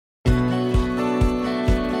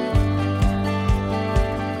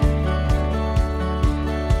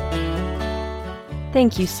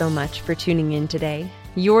Thank you so much for tuning in today.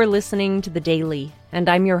 You're listening to The Daily, and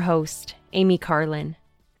I'm your host, Amy Carlin.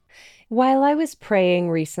 While I was praying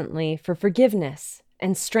recently for forgiveness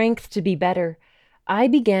and strength to be better, I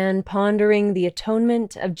began pondering the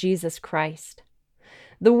atonement of Jesus Christ.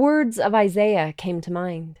 The words of Isaiah came to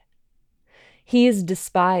mind. He is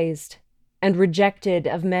despised and rejected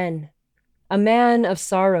of men, a man of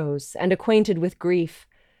sorrows and acquainted with grief,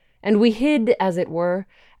 and we hid, as it were,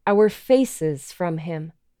 our faces from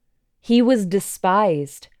him. He was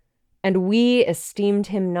despised, and we esteemed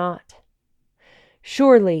him not.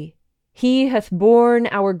 Surely he hath borne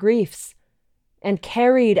our griefs, and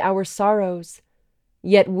carried our sorrows,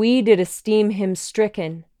 yet we did esteem him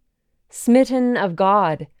stricken, smitten of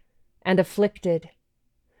God, and afflicted.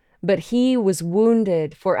 But he was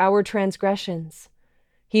wounded for our transgressions,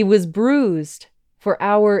 he was bruised for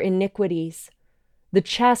our iniquities. The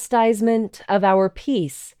chastisement of our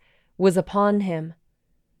peace was upon him,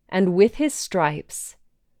 and with his stripes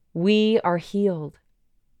we are healed.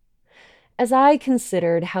 As I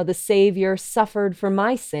considered how the Savior suffered for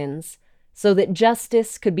my sins so that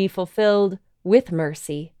justice could be fulfilled with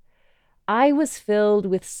mercy, I was filled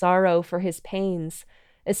with sorrow for his pains,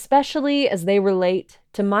 especially as they relate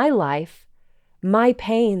to my life, my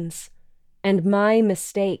pains, and my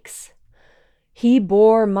mistakes. He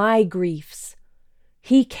bore my griefs.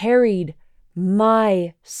 He carried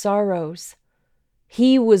my sorrows.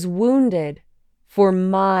 He was wounded for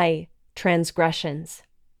my transgressions.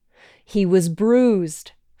 He was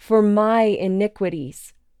bruised for my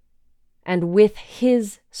iniquities. And with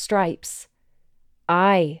his stripes,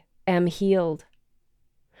 I am healed.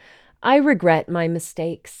 I regret my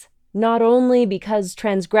mistakes, not only because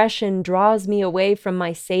transgression draws me away from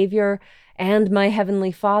my Savior and my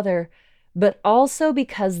Heavenly Father, but also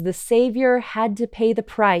because the Savior had to pay the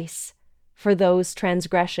price for those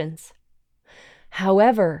transgressions.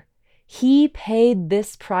 However, he paid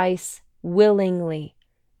this price willingly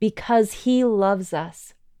because he loves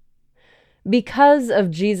us. Because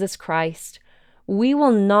of Jesus Christ, we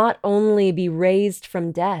will not only be raised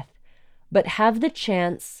from death, but have the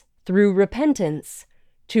chance, through repentance,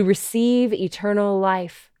 to receive eternal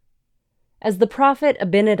life. As the prophet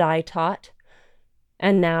Abinadi taught,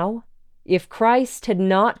 and now, if Christ had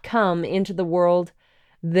not come into the world,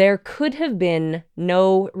 there could have been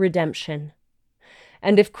no redemption.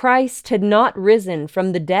 And if Christ had not risen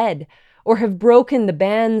from the dead, or have broken the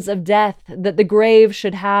bands of death, that the grave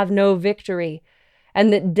should have no victory,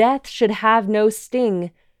 and that death should have no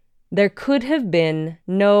sting, there could have been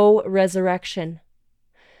no resurrection.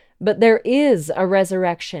 But there is a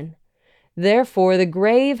resurrection. Therefore the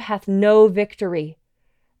grave hath no victory,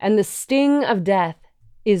 and the sting of death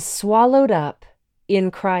is swallowed up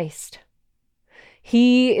in Christ.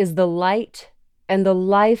 He is the light and the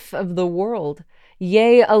life of the world,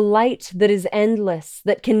 yea, a light that is endless,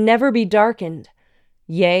 that can never be darkened,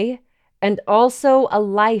 yea, and also a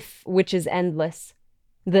life which is endless,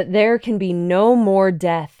 that there can be no more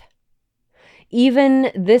death.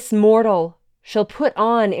 Even this mortal shall put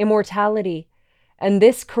on immortality, and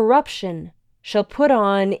this corruption shall put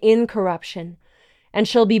on incorruption, and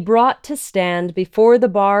shall be brought to stand before the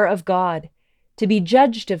bar of God, to be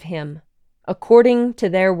judged of him according to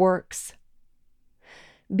their works.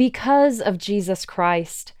 Because of Jesus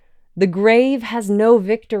Christ, the grave has no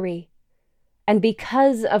victory, and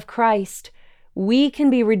because of Christ, we can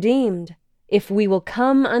be redeemed if we will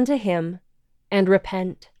come unto him and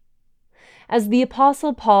repent. As the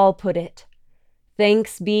Apostle Paul put it,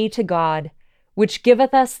 "Thanks be to God, which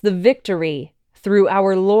giveth us the victory through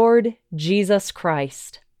our Lord Jesus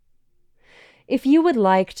Christ." If you would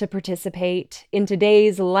like to participate in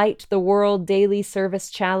today's Light the World Daily Service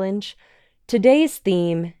Challenge, today's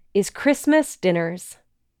theme is Christmas dinners.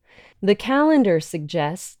 The calendar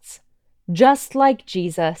suggests, just like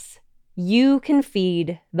Jesus, you can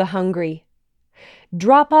feed the hungry.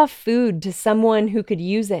 Drop off food to someone who could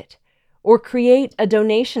use it, or create a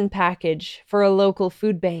donation package for a local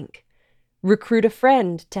food bank. Recruit a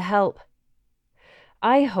friend to help.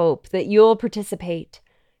 I hope that you'll participate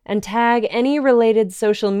and tag any related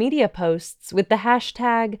social media posts with the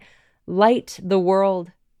hashtag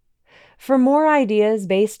 #LightTheWorld. For more ideas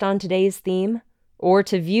based on today's theme, or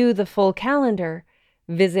to view the full calendar,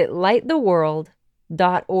 visit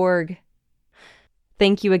lighttheworld.org.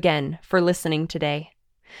 Thank you again for listening today.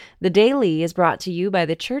 The Daily is brought to you by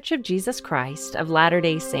The Church of Jesus Christ of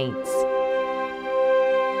Latter-day Saints.